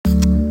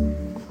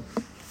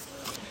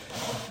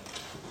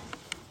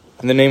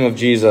In the name of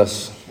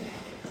Jesus,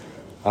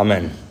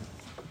 Amen.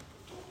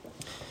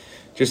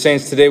 Dear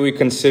Saints, today we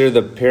consider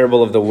the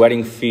parable of the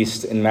wedding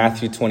feast in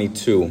Matthew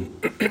 22.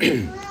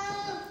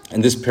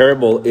 And this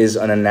parable is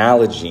an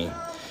analogy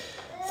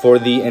for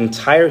the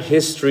entire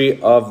history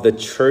of the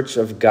Church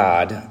of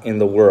God in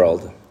the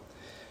world,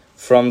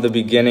 from the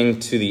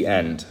beginning to the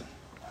end.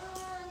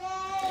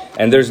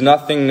 And there's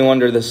nothing new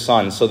under the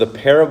sun. So the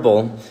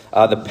parable,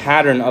 the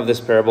pattern of this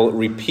parable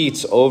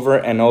repeats over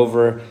and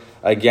over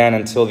again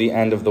until the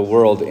end of the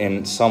world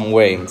in some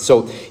way.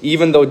 So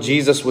even though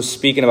Jesus was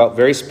speaking about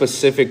very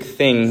specific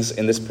things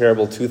in this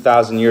parable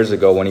 2,000 years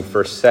ago when he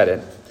first said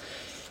it,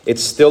 it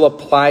still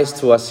applies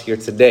to us here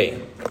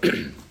today.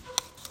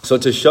 So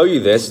to show you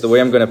this, the way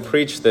I'm going to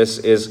preach this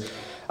is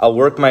I'll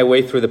work my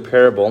way through the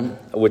parable,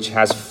 which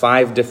has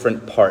 5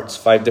 different parts,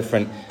 5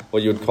 different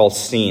what you would call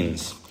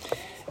scenes.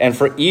 And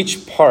for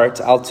each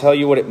part, I'll tell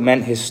you what it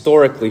meant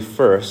historically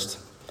first,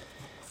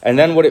 and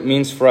then what it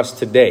means for us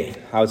today,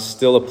 how it's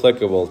still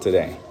applicable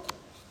today.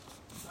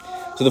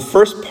 So the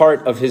first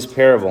part of his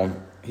parable,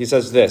 he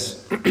says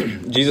this.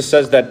 Jesus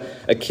says that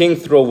a king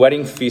threw a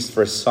wedding feast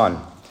for his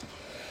son.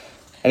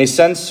 And he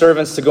sends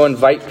servants to go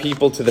invite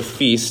people to the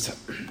feast.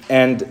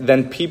 And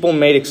then people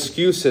made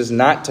excuses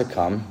not to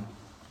come.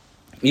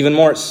 Even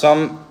more,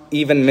 some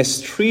even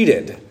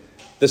mistreated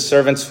the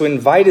servants who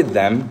invited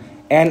them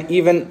and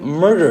even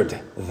murdered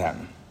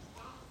them.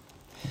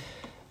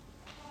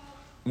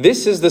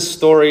 This is the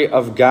story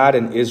of God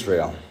and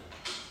Israel.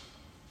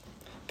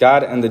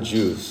 God and the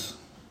Jews.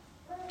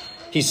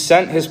 He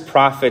sent his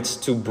prophets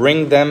to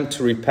bring them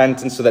to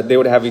repentance so that they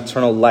would have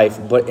eternal life.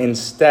 But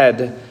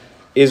instead,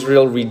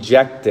 Israel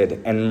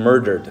rejected and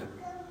murdered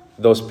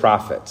those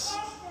prophets.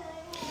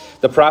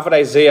 The prophet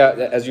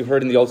Isaiah, as you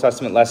heard in the Old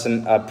Testament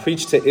lesson,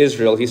 preached to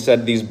Israel. He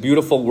said these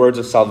beautiful words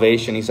of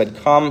salvation. He said,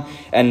 "Come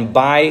and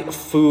buy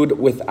food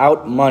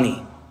without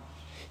money.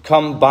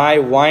 Come buy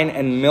wine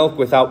and milk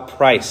without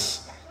price."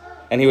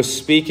 And he was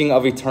speaking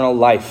of eternal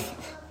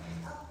life,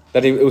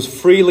 that it was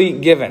freely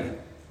given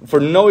for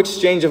no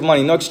exchange of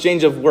money, no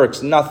exchange of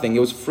works, nothing. It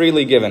was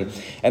freely given.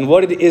 And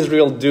what did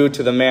Israel do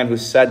to the man who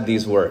said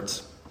these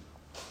words?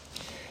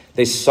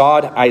 They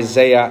sawed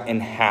Isaiah in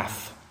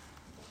half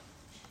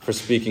for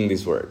speaking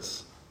these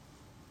words.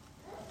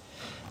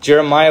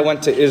 Jeremiah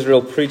went to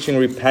Israel preaching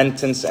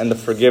repentance and the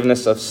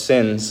forgiveness of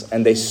sins,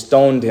 and they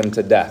stoned him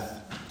to death.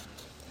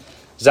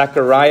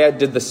 Zechariah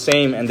did the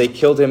same, and they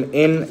killed him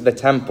in the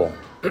temple.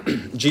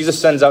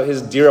 Jesus sends out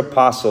his dear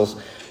apostles.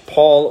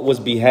 Paul was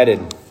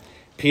beheaded.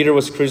 Peter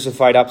was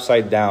crucified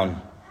upside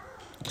down.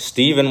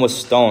 Stephen was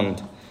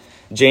stoned.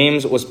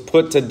 James was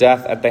put to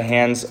death at the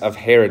hands of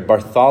Herod.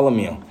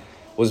 Bartholomew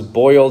was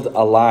boiled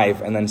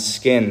alive and then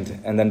skinned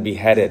and then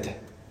beheaded.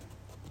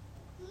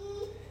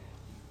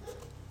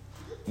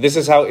 This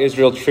is how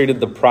Israel treated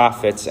the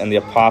prophets and the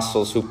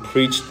apostles who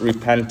preached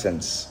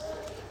repentance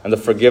and the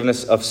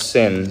forgiveness of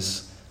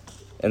sins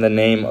in the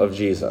name of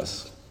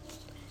Jesus.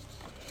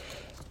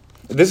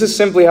 This is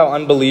simply how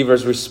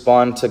unbelievers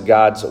respond to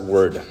God's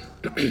word.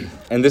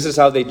 And this is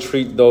how they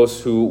treat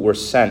those who were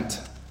sent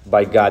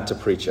by God to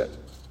preach it.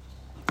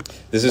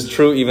 This is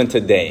true even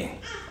today.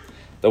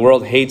 The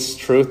world hates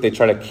truth. They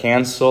try to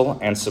cancel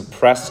and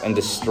suppress and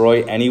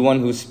destroy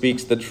anyone who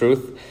speaks the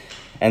truth.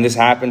 And this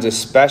happens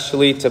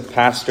especially to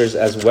pastors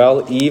as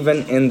well,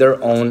 even in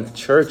their own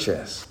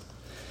churches.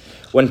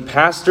 When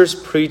pastors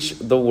preach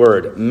the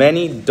word,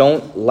 many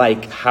don't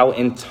like how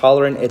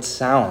intolerant it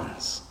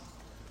sounds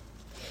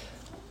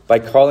by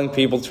calling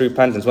people to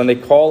repentance. When they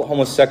call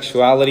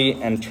homosexuality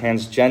and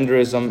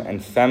transgenderism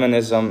and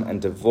feminism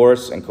and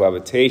divorce and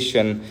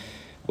cohabitation,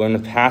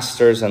 when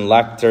pastors and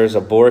lectors,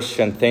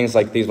 abortion, things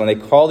like these, when they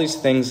call these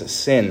things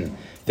sin,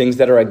 things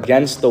that are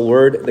against the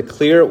word, the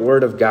clear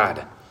word of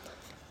God,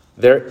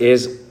 there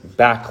is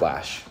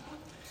backlash.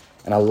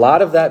 And a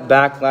lot of that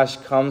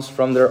backlash comes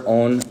from their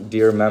own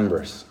dear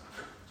members.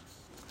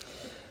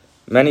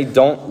 Many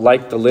don't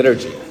like the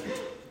liturgy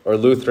or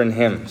Lutheran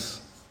hymns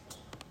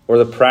or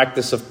the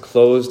practice of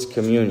closed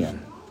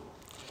communion.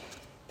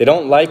 They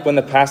don't like when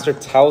the pastor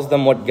tells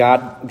them what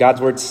God's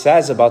word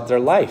says about their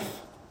life.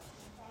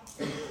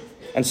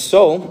 And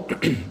so,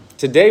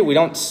 today we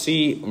don't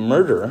see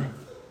murder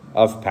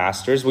of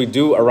pastors. We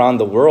do around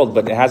the world,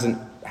 but it hasn't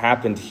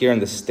happened here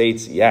in the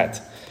States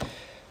yet.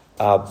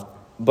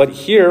 But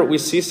here we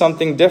see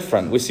something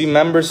different. We see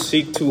members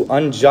seek to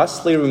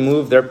unjustly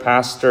remove their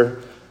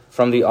pastor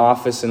from the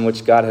office in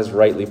which God has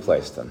rightly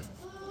placed him.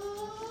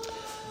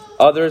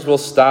 Others will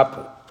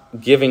stop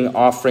giving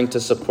offering to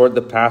support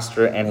the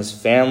pastor and his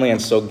family,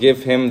 and so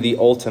give him the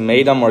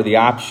ultimatum or the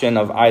option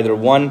of either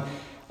 1,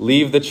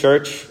 leave the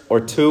church,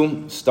 or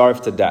 2,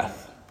 starve to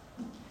death.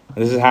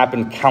 And this has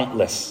happened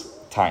countless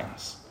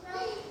times.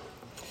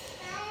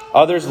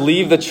 Others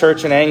leave the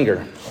church in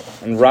anger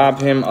and rob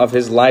him of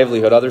his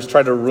livelihood. Others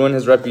try to ruin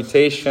his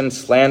reputation,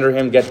 slander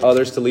him, get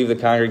others to leave the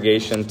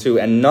congregation too.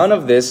 And none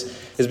of this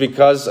is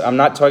because I'm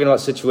not talking about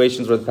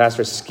situations where the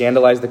pastor has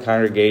scandalized the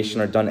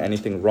congregation or done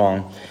anything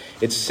wrong.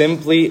 It's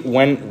simply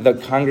when the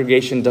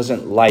congregation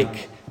doesn't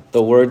like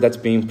the word that's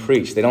being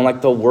preached. They don't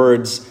like the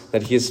words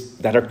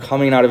that are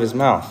coming out of his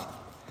mouth.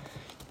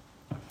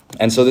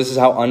 And so this is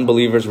how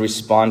unbelievers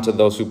respond to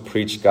those who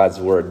preach God's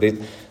word.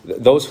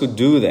 Those who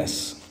do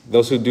this,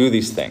 those who do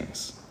these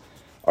things,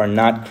 are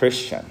not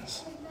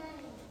Christians.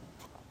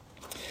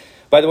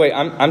 By the way,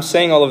 I'm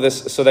saying all of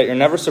this so that you're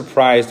never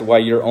surprised why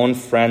your own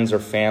friends or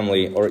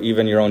family, or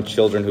even your own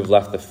children who've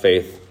left the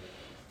faith,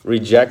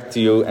 reject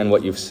you and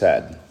what you've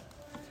said.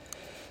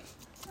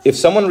 If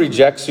someone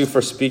rejects you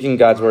for speaking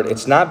God's word,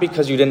 it's not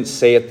because you didn't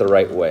say it the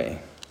right way,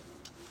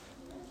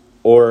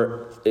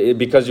 or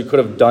because you could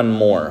have done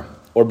more,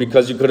 or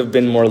because you could have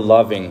been more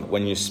loving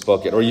when you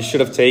spoke it, or you should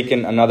have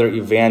taken another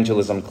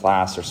evangelism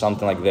class or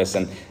something like this,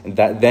 and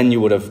then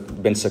you would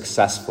have been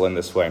successful in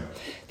this way.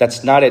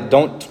 That's not it.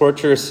 Don't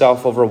torture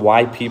yourself over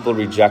why people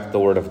reject the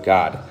word of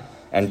God,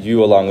 and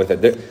you along with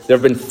it. There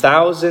have been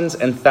thousands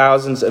and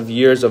thousands of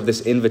years of this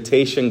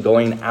invitation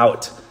going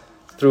out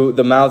through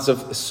the mouths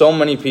of so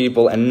many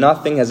people, and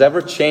nothing has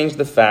ever changed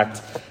the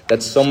fact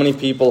that so many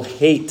people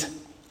hate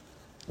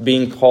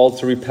being called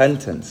to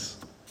repentance.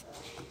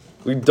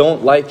 We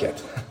don't like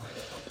it.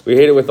 We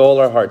hate it with all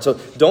our heart. So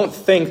don't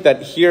think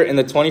that here in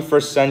the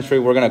 21st century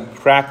we're going to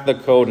crack the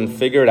code and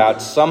figure it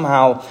out.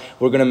 Somehow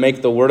we're going to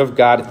make the word of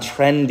God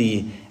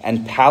trendy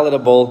and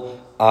palatable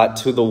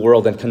to the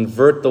world and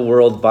convert the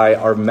world by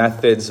our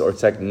methods or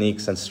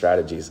techniques and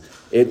strategies.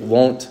 It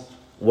won't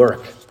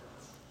work.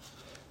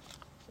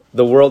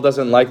 The world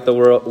doesn't like the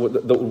world.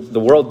 The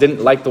world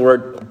didn't like the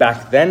word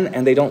back then,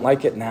 and they don't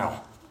like it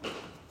now.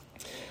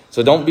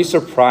 So don't be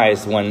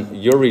surprised when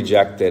you're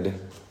rejected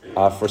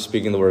for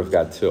speaking the word of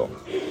God too.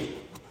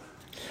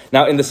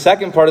 Now, in the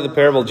second part of the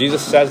parable,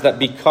 Jesus says that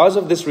because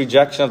of this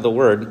rejection of the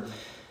word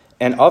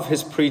and of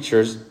his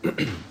preachers,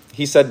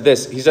 he said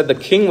this. He said the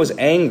king was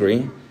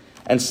angry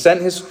and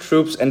sent his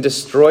troops and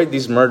destroyed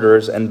these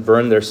murderers and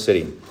burned their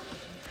city.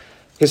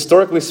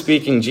 Historically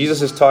speaking,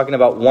 Jesus is talking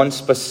about one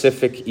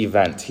specific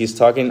event. He's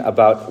talking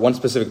about one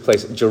specific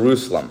place,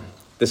 Jerusalem,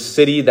 the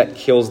city that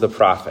kills the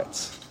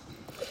prophets.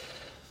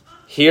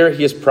 Here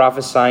he is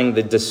prophesying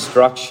the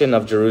destruction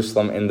of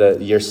Jerusalem in the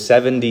year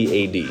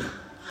 70 AD.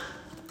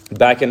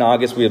 Back in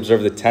August, we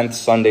observed the 10th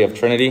Sunday of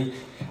Trinity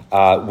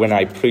when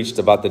I preached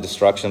about the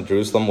destruction of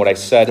Jerusalem. What I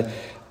said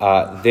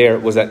there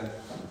was that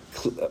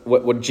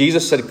what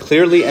Jesus said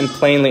clearly and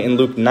plainly in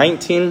Luke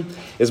 19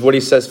 is what he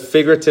says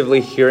figuratively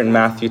here in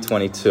Matthew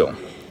 22.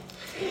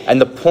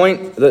 And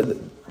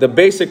the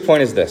basic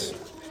point is this,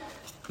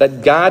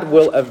 that God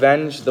will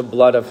avenge the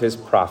blood of his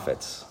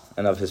prophets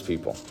and of his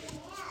people.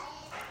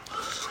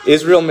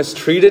 Israel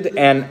mistreated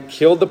and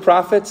killed the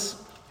prophets,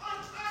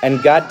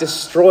 and God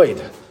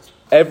destroyed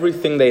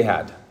everything they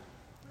had.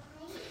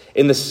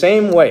 In the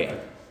same way,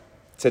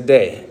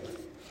 today,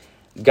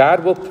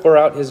 God will pour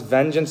out his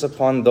vengeance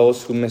upon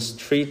those who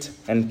mistreat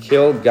and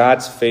kill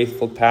God's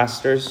faithful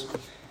pastors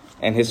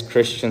and his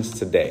Christians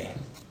today.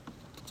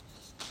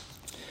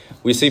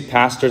 We see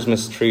pastors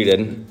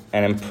mistreated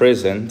and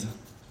imprisoned,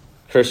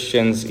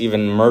 Christians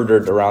even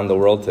murdered around the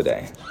world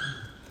today.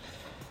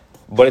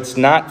 But it's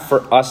not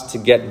for us to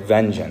get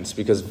vengeance,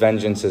 because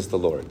vengeance is the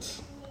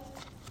Lord's.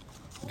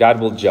 God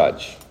will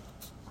judge.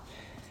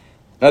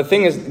 Now the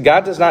thing is,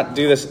 God does not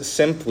do this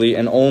simply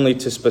and only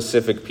to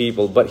specific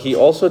people, but he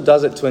also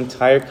does it to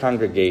entire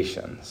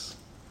congregations.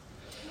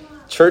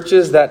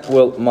 Churches that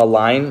will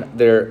malign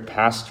their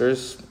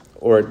pastors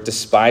or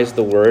despise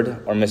the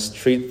word or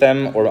mistreat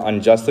them or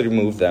unjustly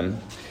remove them,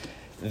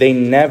 they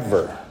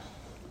never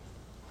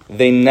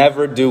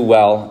do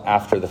well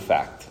after the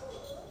fact.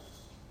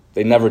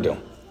 They never do.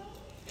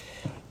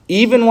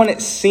 Even when it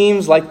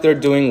seems like they're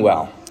doing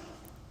well,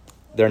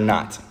 they're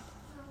not.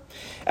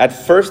 At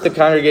first, the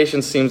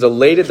congregation seems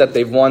elated that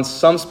they've won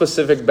some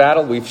specific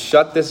battle. We've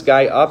shut this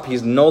guy up.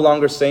 He's no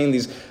longer saying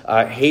these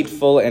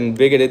hateful and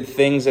bigoted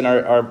things in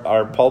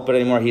our pulpit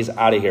anymore. He's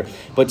out of here.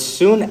 But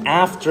soon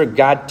after,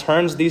 God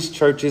turns these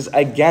churches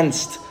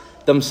against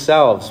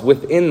themselves,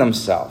 within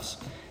themselves.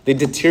 They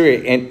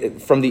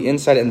deteriorate from the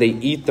inside and they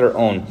eat their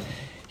own.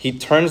 He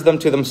turns them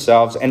to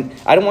themselves. And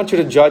I don't want you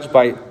to judge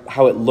by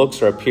how it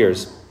looks or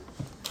appears.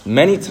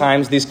 Many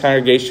times these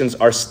congregations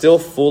are still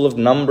full of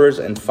numbers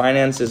and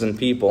finances and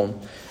people.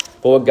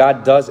 But what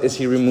God does is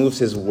he removes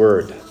his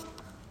word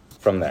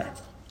from there.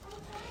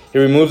 He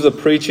removes the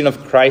preaching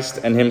of Christ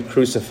and him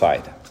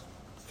crucified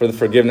for the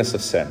forgiveness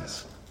of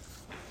sins.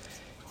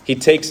 He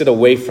takes it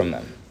away from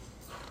them.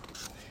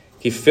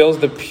 He fills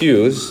the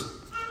pews,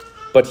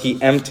 but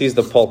he empties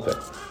the pulpit.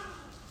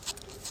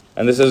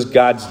 And this is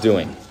God's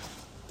doing.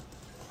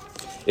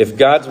 If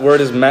God's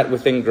word is met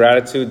with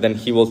ingratitude, then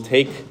he will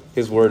take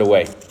his word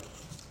away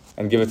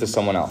and give it to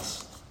someone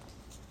else.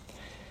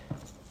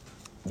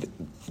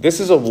 This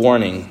is a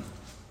warning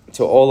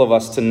to all of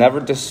us to never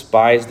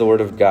despise the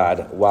word of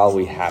God while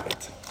we have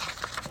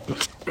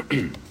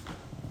it.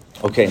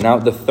 Okay, now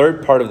the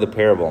third part of the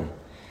parable.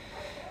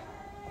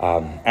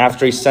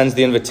 After he sends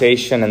the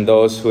invitation and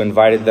those who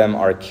invited them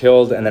are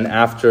killed, and then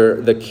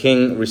after the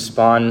king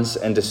responds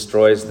and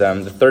destroys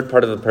them, the third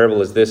part of the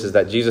parable is this, is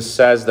that Jesus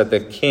says that the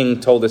king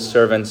told his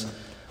servants,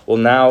 Well,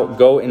 now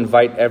go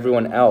invite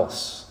everyone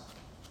else.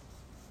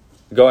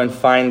 Go and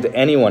find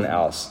anyone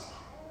else,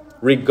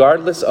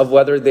 regardless of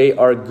whether they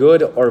are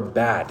good or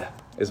bad,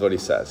 is what he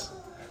says.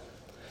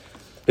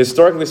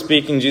 Historically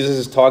speaking, Jesus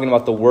is talking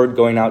about the word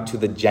going out to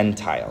the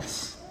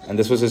Gentiles. And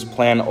this was his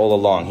plan all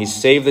along. He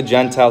saved the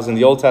Gentiles in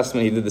the Old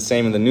Testament. He did the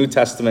same in the New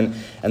Testament.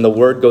 And the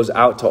word goes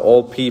out to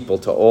all people,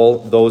 to all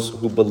those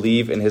who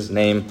believe in his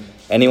name.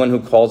 Anyone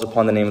who calls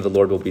upon the name of the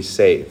Lord will be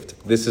saved.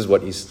 This is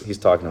what he's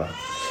talking about.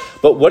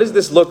 But what does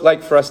this look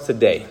like for us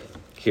today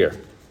here?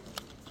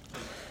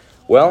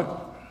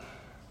 Well,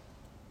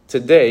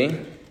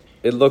 today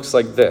it looks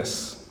like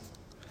this.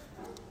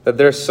 That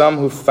there are some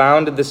who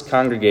founded this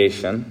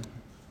congregation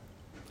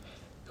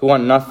who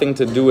want nothing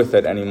to do with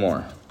it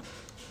anymore.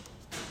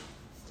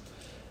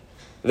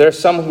 There are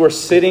some who are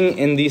sitting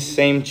in these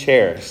same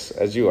chairs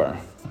as you are,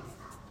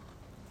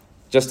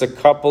 just a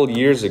couple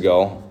years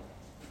ago,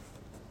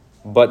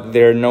 but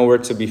they're nowhere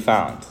to be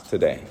found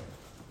today.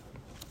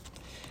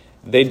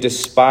 They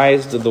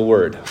despised the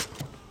word.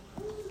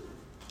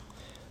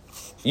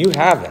 You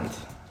haven't.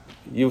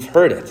 You've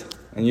heard it,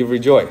 and you've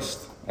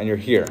rejoiced, and you're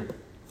here.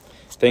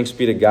 Thanks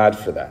be to God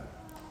for that.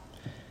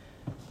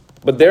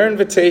 But their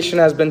invitation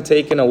has been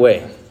taken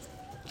away,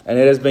 and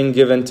it has been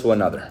given to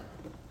another.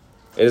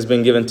 It has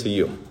been given to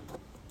you.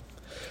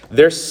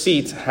 Their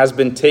seat has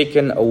been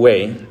taken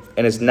away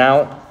and is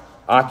now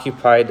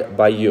occupied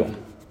by you.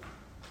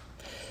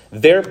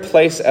 Their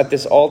place at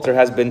this altar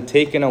has been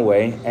taken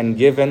away and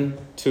given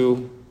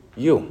to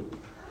you.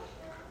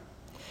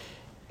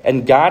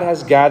 And God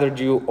has gathered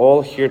you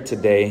all here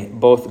today,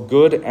 both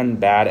good and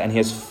bad, and he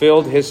has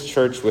filled his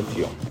church with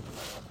you.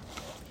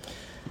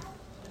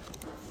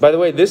 By the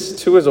way,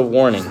 this too is a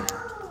warning.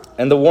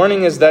 And the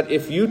warning is that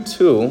if you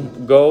too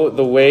go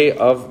the way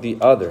of the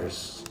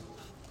others,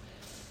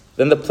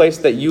 then the place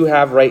that you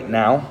have right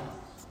now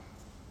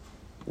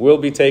will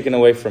be taken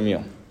away from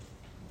you.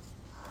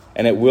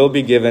 And it will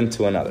be given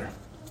to another.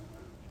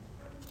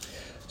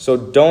 So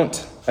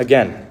don't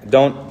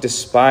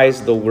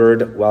despise the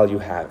word while you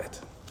have it.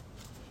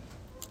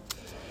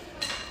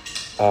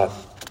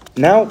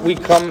 Now we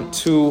come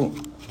to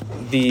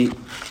the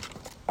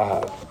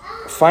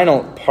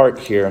final part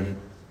here.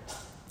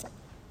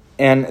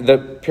 And the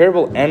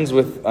parable ends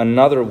with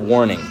another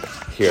warning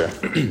here.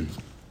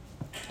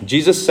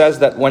 Jesus says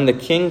that when the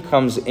king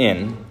comes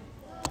in,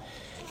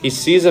 he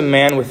sees a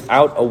man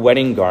without a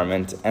wedding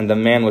garment, and the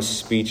man was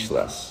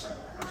speechless.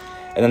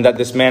 And then that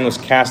this man was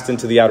cast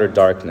into the outer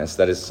darkness,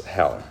 that is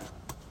hell.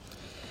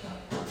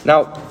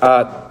 Now,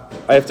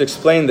 I have to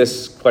explain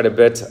this quite a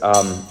bit.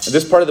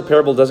 This part of the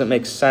parable doesn't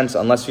make sense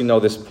unless you know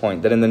this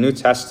point, that in the New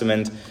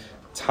Testament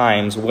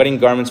times, wedding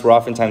garments were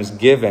oftentimes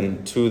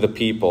given to the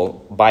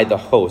people by the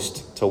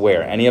host to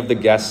wear. Any of the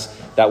guests,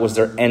 that was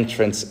their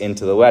entrance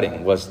into the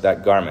wedding, was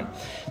that garment.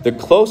 The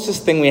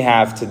closest thing we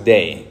have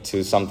today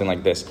to something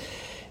like this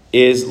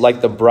is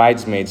like the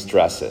bridesmaids'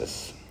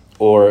 dresses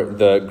or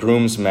the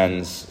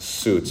groomsmen's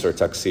suits or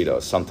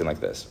tuxedos, something like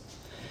this.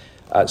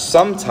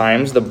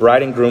 Sometimes the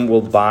bride and groom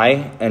will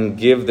buy and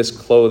give this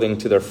clothing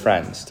to their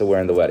friends to wear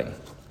in the wedding.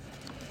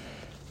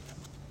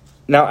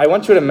 Now, I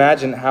want you to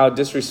imagine how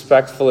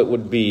disrespectful it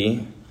would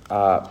be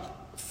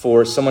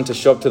for someone to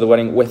show up to the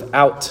wedding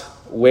without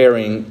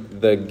wearing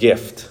the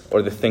gift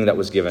or the thing that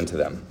was given to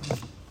them.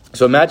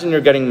 So imagine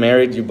you're getting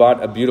married, you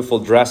bought a beautiful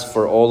dress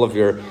for all of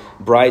your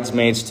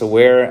bridesmaids to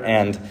wear,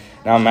 and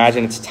now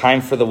imagine it's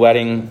time for the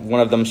wedding.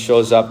 One of them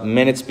shows up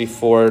minutes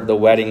before the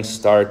wedding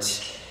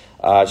starts.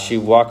 She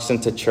walks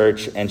into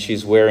church and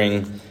she's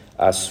wearing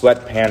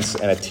sweatpants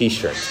and a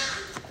t-shirt,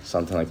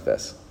 something like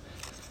this.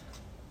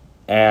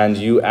 And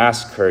you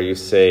ask her, you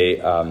say,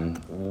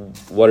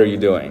 what are you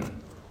doing?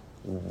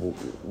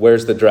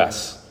 Where's the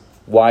dress?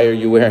 Why are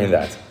you wearing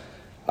that?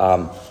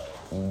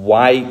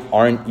 Why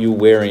aren't you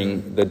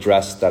wearing the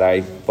dress that I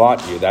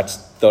bought you? That's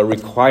the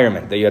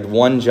requirement, that you had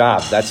one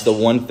job. That's the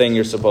one thing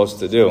you're supposed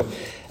to do.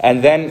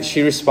 And then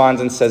she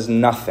responds and says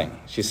nothing.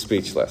 She's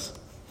speechless.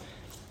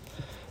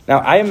 Now,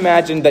 I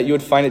imagine that you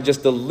would find it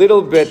just a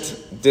little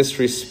bit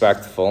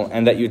disrespectful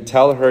and that you'd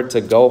tell her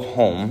to go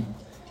home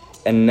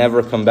and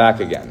never come back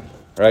again,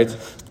 right?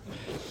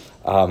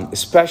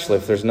 Especially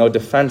if there's no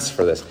defense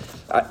for this.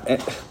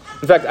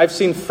 In fact, I've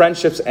seen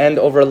friendships end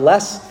over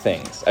less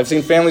things. I've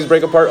seen families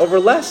break apart over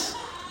less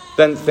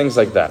than things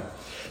like that.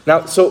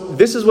 Now, so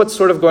this is what's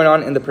sort of going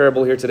on in the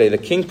parable here today. The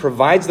king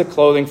provides the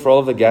clothing for all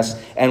of the guests,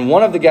 and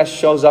one of the guests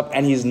shows up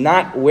and he's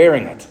not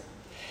wearing it.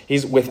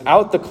 He's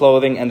without the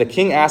clothing, and the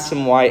king asks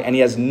him why, and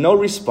he has no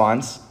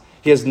response.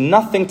 He has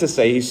nothing to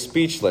say. He's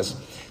speechless.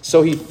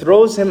 So he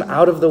throws him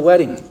out of the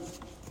wedding.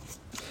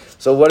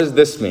 So what does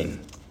this mean?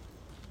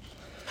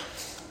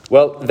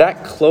 Well,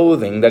 that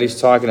clothing that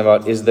he's talking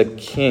about is the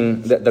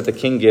king, that the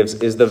king gives,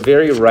 is the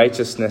very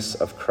righteousness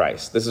of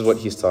Christ. This is what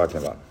he's talking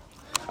about.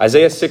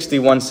 Isaiah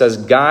 61 says,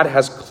 God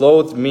has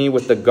clothed me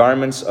with the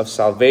garments of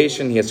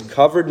salvation. He has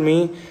covered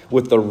me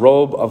with the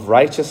robe of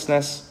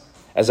righteousness.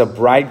 As a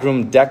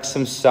bridegroom decks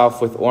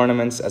himself with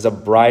ornaments, as a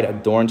bride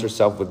adorns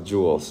herself with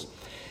jewels.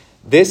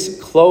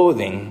 This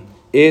clothing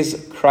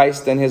is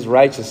Christ and his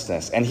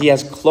righteousness, and he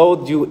has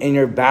clothed you in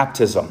your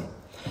baptism.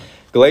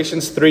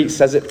 Galatians 3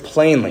 says it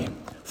plainly.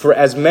 For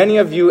as many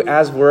of you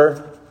as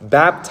were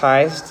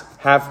baptized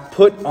have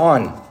put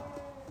on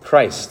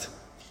Christ.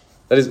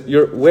 That is,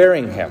 you're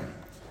wearing him.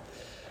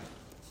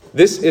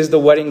 This is the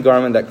wedding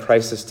garment that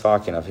Christ is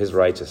talking of, his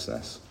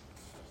righteousness.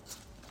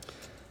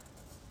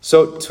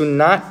 So to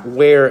not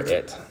wear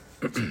it,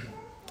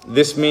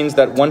 this means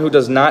that one who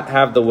does not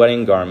have the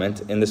wedding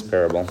garment in this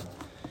parable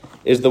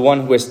is the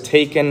one who has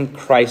taken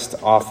Christ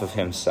off of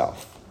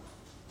himself.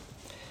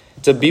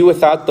 To be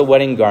without the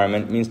wedding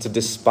garment means to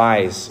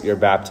despise your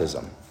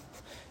baptism.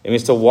 It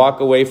means to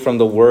walk away from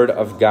the word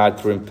of God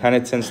through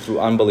impenitence, through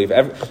unbelief.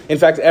 In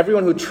fact,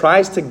 everyone who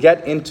tries to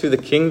get into the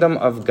kingdom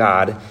of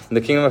God, in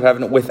the kingdom of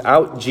heaven,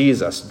 without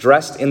Jesus,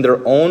 dressed in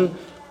their own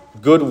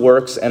good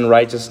works and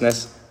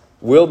righteousness,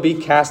 will be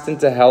cast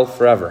into hell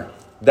forever.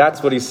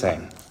 That's what he's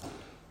saying.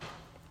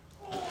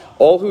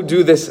 All who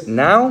do this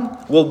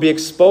now will be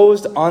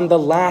exposed on the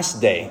last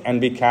day and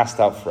be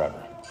cast out forever.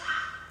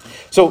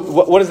 So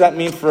what does that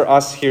mean for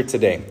us here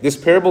today? This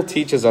parable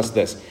teaches us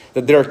this,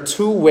 that there are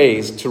two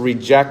ways to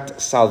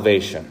reject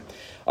salvation.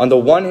 On the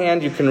one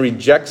hand, you can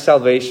reject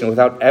salvation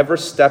without ever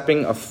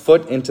stepping a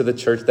foot into the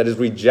church, that is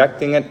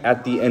rejecting it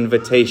at the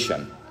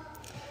invitation.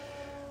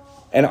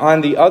 And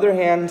on the other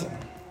hand,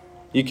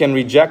 you can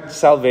reject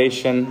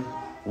salvation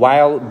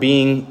while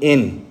being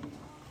in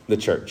the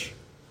church.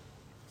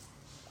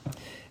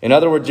 In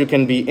other words, you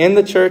can be in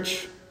the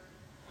church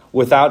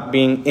without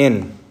being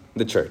in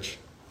the church.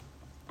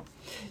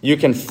 You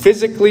can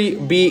physically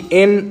be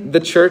in the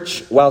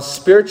church while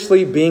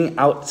spiritually being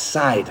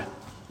outside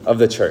of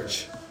the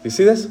church. Do you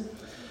see this?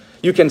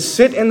 You can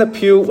sit in the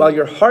pew while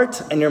your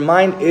heart and your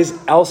mind is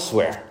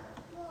elsewhere.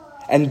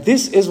 And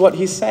this is what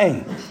he's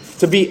saying.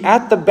 To be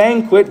at the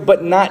banquet,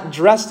 but not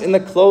dressed in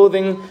the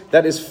clothing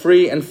that is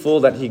free and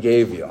full that he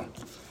gave you.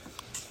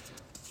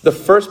 The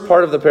first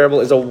part of the parable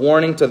is a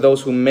warning to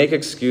those who make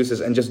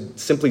excuses and just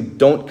simply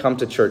don't come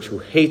to church, who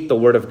hate the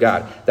word of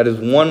God. That is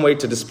one way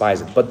to despise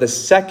it. But the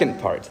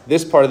second part,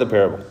 this part of the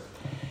parable,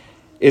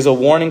 is a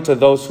warning to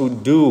those who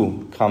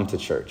do come to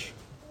church.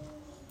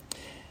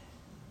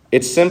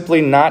 It's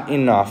simply not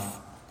enough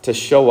to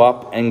show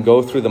up and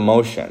go through the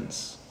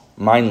motions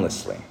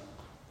mindlessly.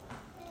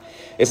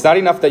 It's not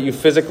enough that you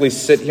physically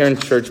sit here in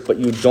church, but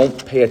you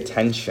don't pay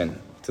attention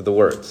to the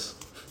words.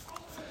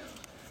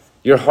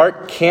 Your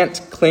heart can't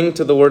cling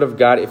to the word of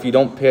God if you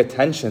don't pay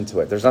attention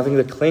to it. There's nothing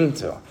to cling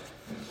to.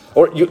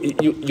 Or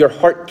your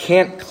heart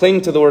can't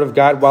cling to the word of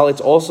God while it's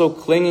also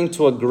clinging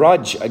to a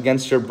grudge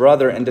against your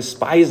brother and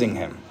despising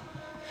him.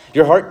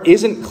 Your heart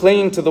isn't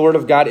clinging to the word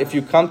of God if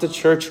you come to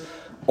church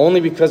only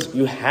because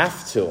you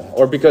have to,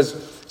 or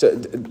because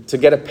to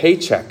get a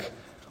paycheck,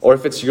 or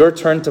if it's your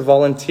turn to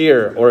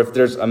volunteer, or if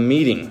there's a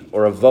meeting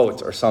or a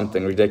vote or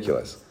something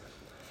ridiculous.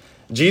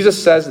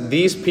 Jesus says,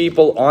 these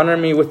people honor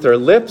me with their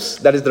lips.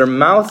 That is, their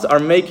mouths are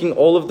making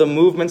all of the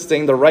movements,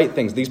 saying the right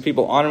things. These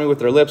people honor me with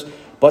their lips,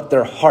 but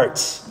their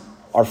hearts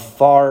are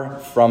far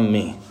from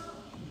me.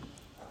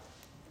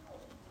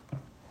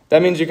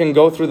 That means you can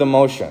go through the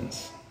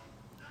motions.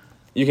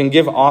 You can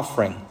give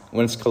offering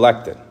when it's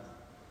collected.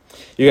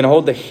 You can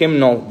hold the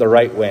hymnal the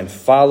right way and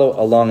follow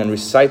along and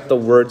recite the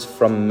words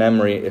from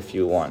memory if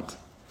you want.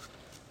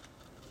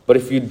 But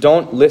if you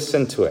don't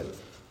listen to it,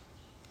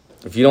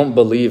 if you don't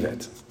believe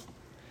it,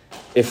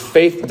 if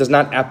faith does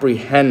not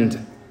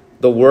apprehend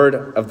the word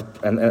of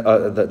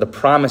the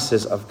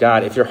promises of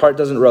God, if your heart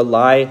doesn't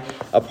rely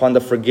upon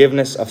the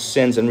forgiveness of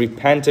sins and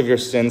repent of your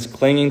sins,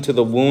 clinging to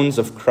the wounds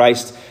of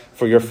Christ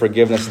for your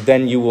forgiveness,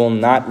 then you will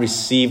not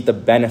receive the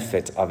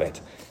benefit of it.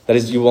 That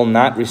is, you will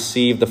not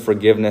receive the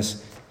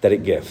forgiveness that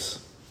it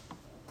gives.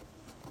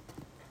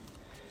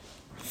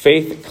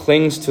 Faith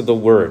clings to the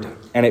word,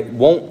 and it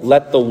won't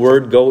let the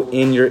word go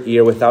in your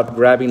ear without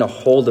grabbing a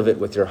hold of it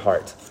with your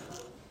heart.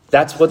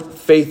 That's what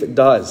faith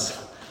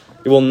does.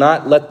 It will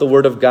not let the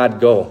word of God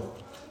go.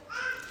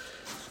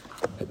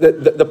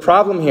 The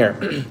problem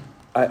here,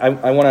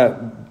 I want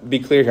to be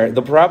clear here.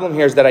 The problem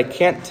here is that I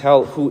can't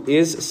tell who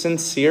is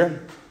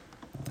sincere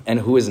and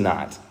who is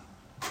not.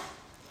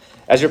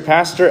 As your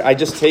pastor, I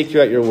just take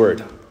you at your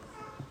word.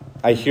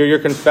 I hear your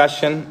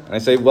confession, and I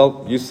say,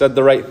 well, you said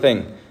the right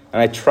thing.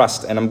 And I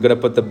trust, and I'm going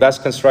to put the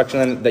best construction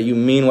in that you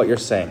mean what you're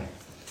saying.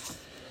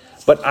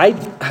 But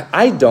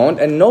I don't,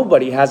 and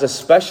nobody has a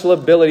special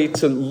ability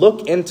to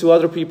look into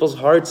other people's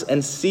hearts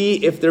and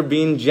see if they're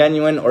being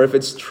genuine or if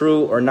it's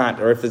true or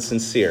not, or if it's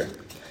sincere.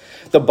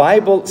 The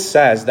Bible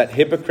says that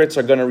hypocrites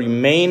are going to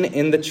remain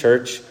in the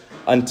church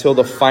until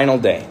the final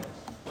day.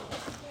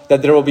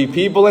 That there will be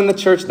people in the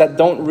church that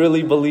don't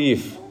really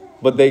believe,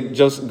 but they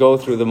just go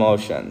through the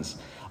motions.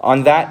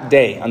 On that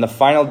day, on the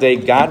final day,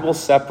 God will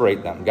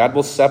separate them. God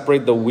will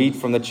separate the wheat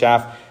from the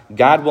chaff.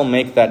 God will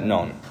make that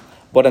known.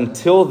 But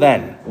until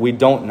then, we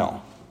don't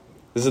know.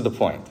 This is the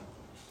point.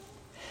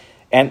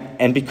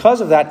 And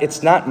because of that,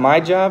 it's not my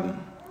job,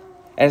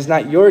 and it's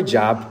not your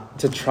job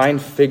to try and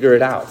figure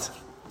it out.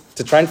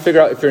 To try and figure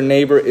out if your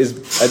neighbor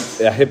is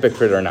a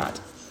hypocrite or not.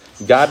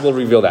 God will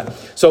reveal that.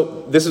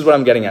 So this is what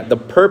I'm getting at. The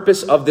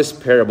purpose of this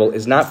parable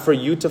is not for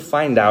you to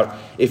find out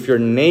if your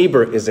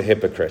neighbor is a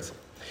hypocrite.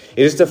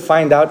 It is to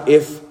find out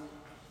if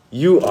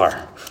you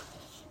are.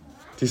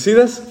 Do you see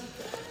this?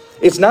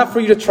 It's not for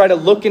you to try to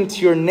look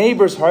into your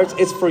neighbor's hearts.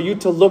 It's for you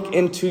to look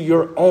into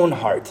your own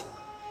heart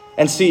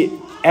and see,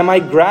 am I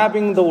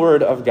grabbing the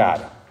word of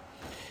God?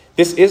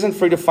 This isn't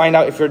for you to find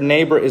out if your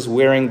neighbor is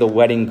wearing the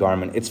wedding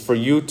garment. It's for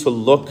you to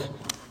look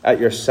at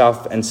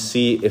yourself and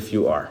see if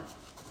you are.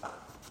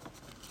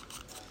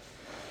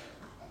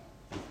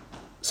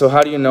 So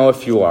how do you know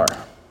if you are?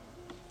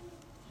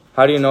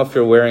 How do you know if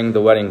you're wearing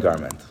the wedding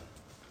garment?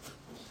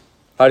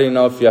 How do you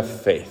know if you have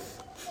faith?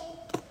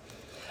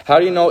 How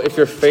do you know if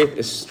your faith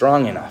is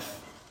strong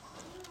enough?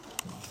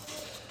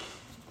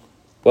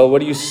 Well,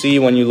 what do you see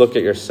when you look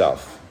at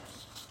yourself?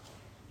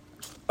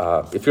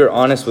 If you're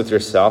honest with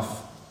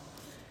yourself,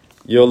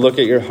 you'll look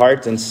at your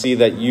heart and see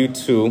that you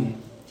too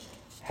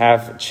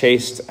have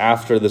chased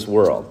after this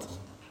world.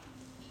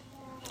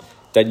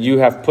 That you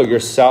have put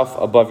yourself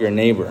above your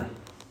neighbor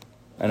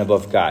and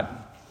above God,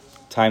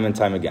 time and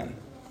time again.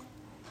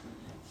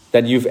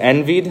 That you've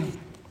envied,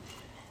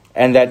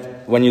 and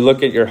that when you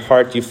look at your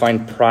heart, you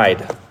find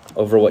pride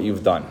over what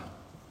you've done.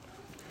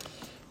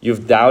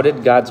 You've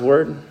doubted God's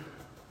word.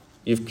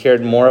 You've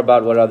cared more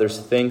about what others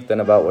think than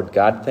about what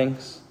God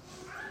thinks.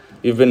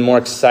 You've been more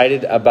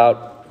excited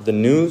about the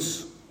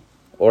news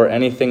or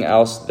anything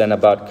else than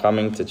about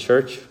coming to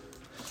church.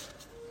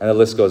 And the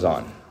list goes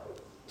on.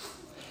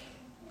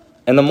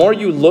 And the more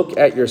you look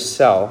at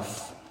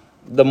yourself,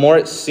 the more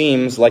it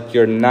seems like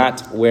you're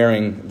not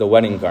wearing the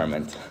wedding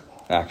garment,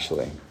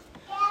 actually.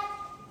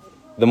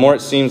 The more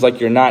it seems like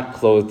you're not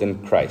clothed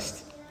in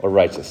Christ or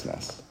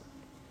righteousness.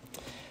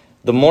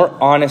 The more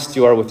honest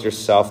you are with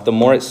yourself, the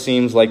more it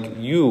seems like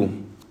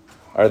you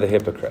are the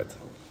hypocrite.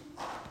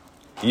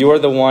 You are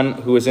the one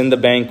who is in the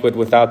banquet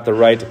without the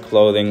right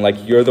clothing,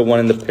 like you're the one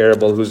in the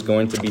parable who's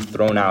going to be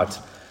thrown out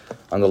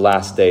on the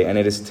last day, and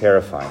it is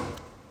terrifying.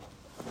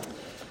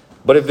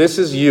 But if this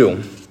is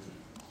you,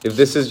 if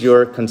this is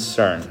your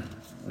concern,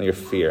 your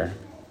fear,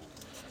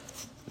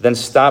 then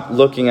stop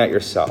looking at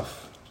yourself.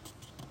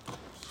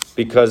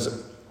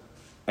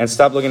 And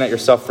stop looking at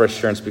yourself for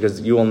assurance,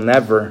 because you will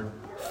never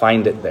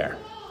find it there.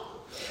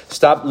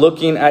 Stop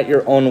looking at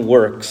your own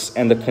works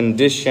and the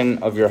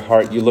condition of your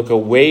heart. You look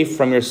away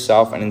from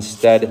yourself and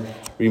instead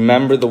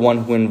remember the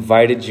one who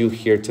invited you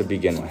here to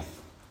begin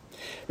with.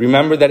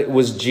 Remember that it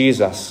was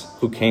Jesus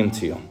who came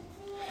to you.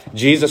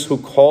 Jesus who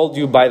called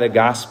you by the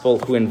gospel,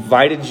 who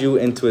invited you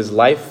into his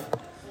life,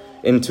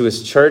 into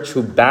his church,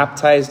 who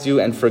baptized you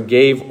and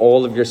forgave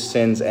all of your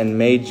sins and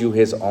made you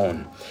his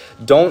own.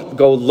 Don't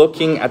go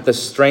looking at the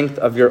strength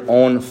of your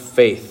own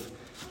faith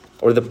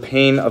or the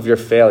pain of your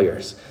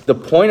failures. The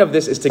point of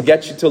this is to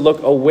get you to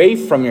look away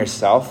from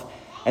yourself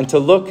and to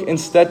look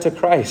instead to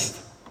Christ.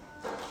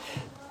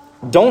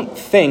 Don't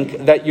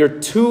think that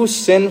you're too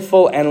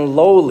sinful and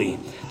lowly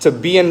to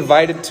be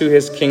invited to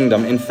his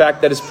kingdom. In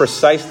fact, that is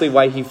precisely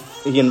why he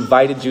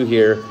invited you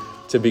here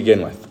to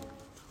begin with.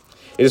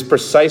 It is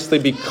precisely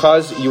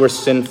because you are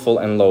sinful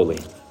and lowly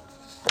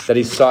that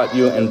he sought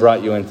you and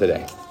brought you in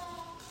today.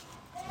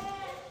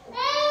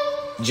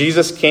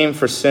 Jesus came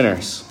for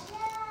sinners.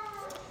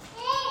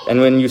 And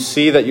when you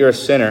see that you're a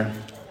sinner,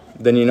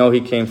 then you know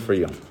he came for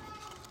you.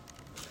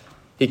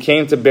 He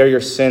came to bear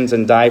your sins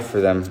and die for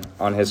them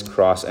on his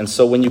cross. And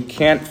so when you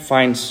can't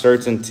find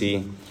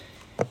certainty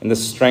in the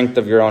strength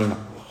of your own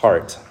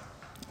heart,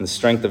 in the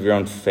strength of your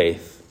own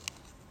faith,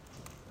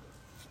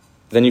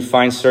 then you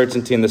find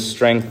certainty in the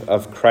strength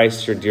of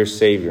Christ, your dear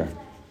Savior,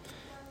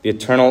 the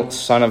eternal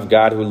Son of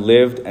God who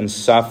lived and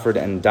suffered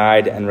and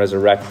died and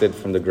resurrected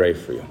from the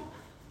grave for you.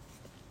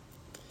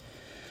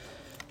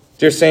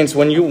 Dear saints,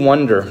 when you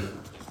wonder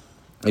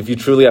if you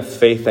truly have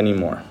faith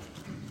anymore,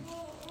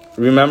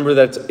 remember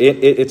that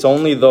it's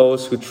only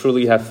those who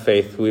truly have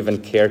faith who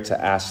even care to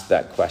ask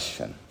that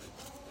question.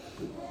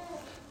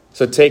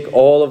 So take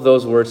all of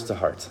those words to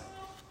heart.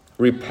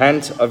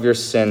 Repent of your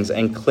sins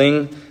and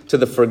cling to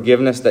the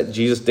forgiveness that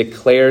Jesus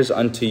declares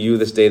unto you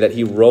this day, that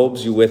he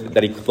robes you with,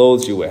 that he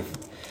clothes you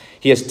with.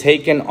 He has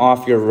taken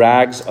off your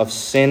rags of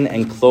sin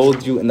and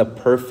clothed you in the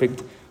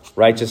perfect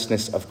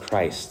righteousness of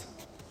Christ.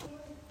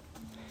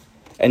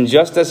 And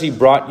just as he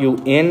brought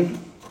you in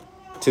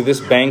to this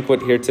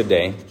banquet here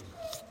today,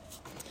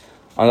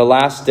 on the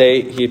last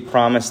day he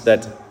promised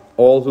that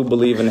all who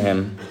believe in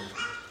him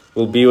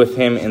will be with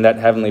him in that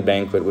heavenly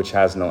banquet which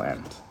has no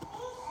end.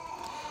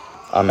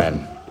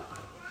 Amen.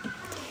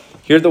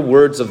 Hear the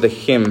words of the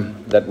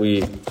hymn that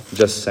we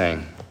just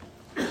sang.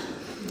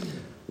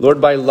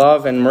 Lord, by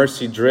love and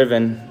mercy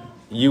driven,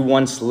 you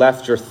once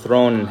left your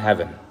throne in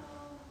heaven,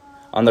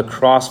 on the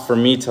cross for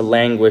me to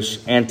languish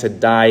and to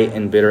die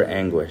in bitter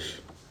anguish,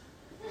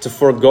 to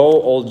forego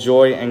all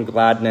joy and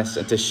gladness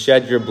and to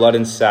shed your blood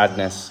in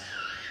sadness.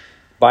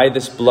 By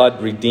this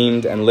blood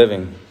redeemed and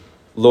living,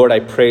 Lord, I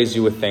praise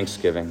you with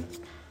thanksgiving.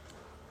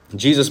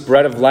 Jesus,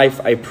 bread of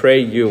life, I pray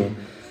you,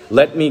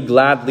 let me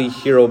gladly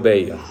here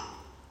obey you.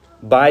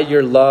 By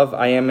your love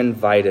I am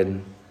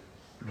invited.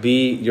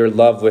 be your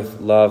love with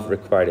love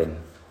requited.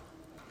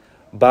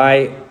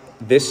 By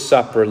this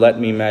supper let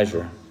me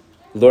measure,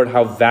 Lord,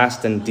 how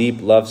vast and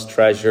deep love's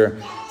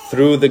treasure,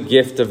 through the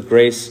gift of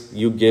grace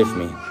you give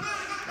me.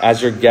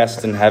 As your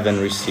guest in heaven,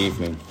 receive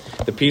me.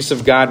 The peace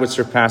of God, which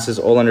surpasses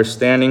all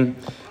understanding,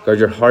 guard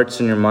your hearts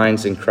and your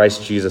minds in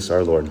Christ Jesus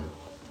our Lord.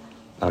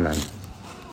 Amen.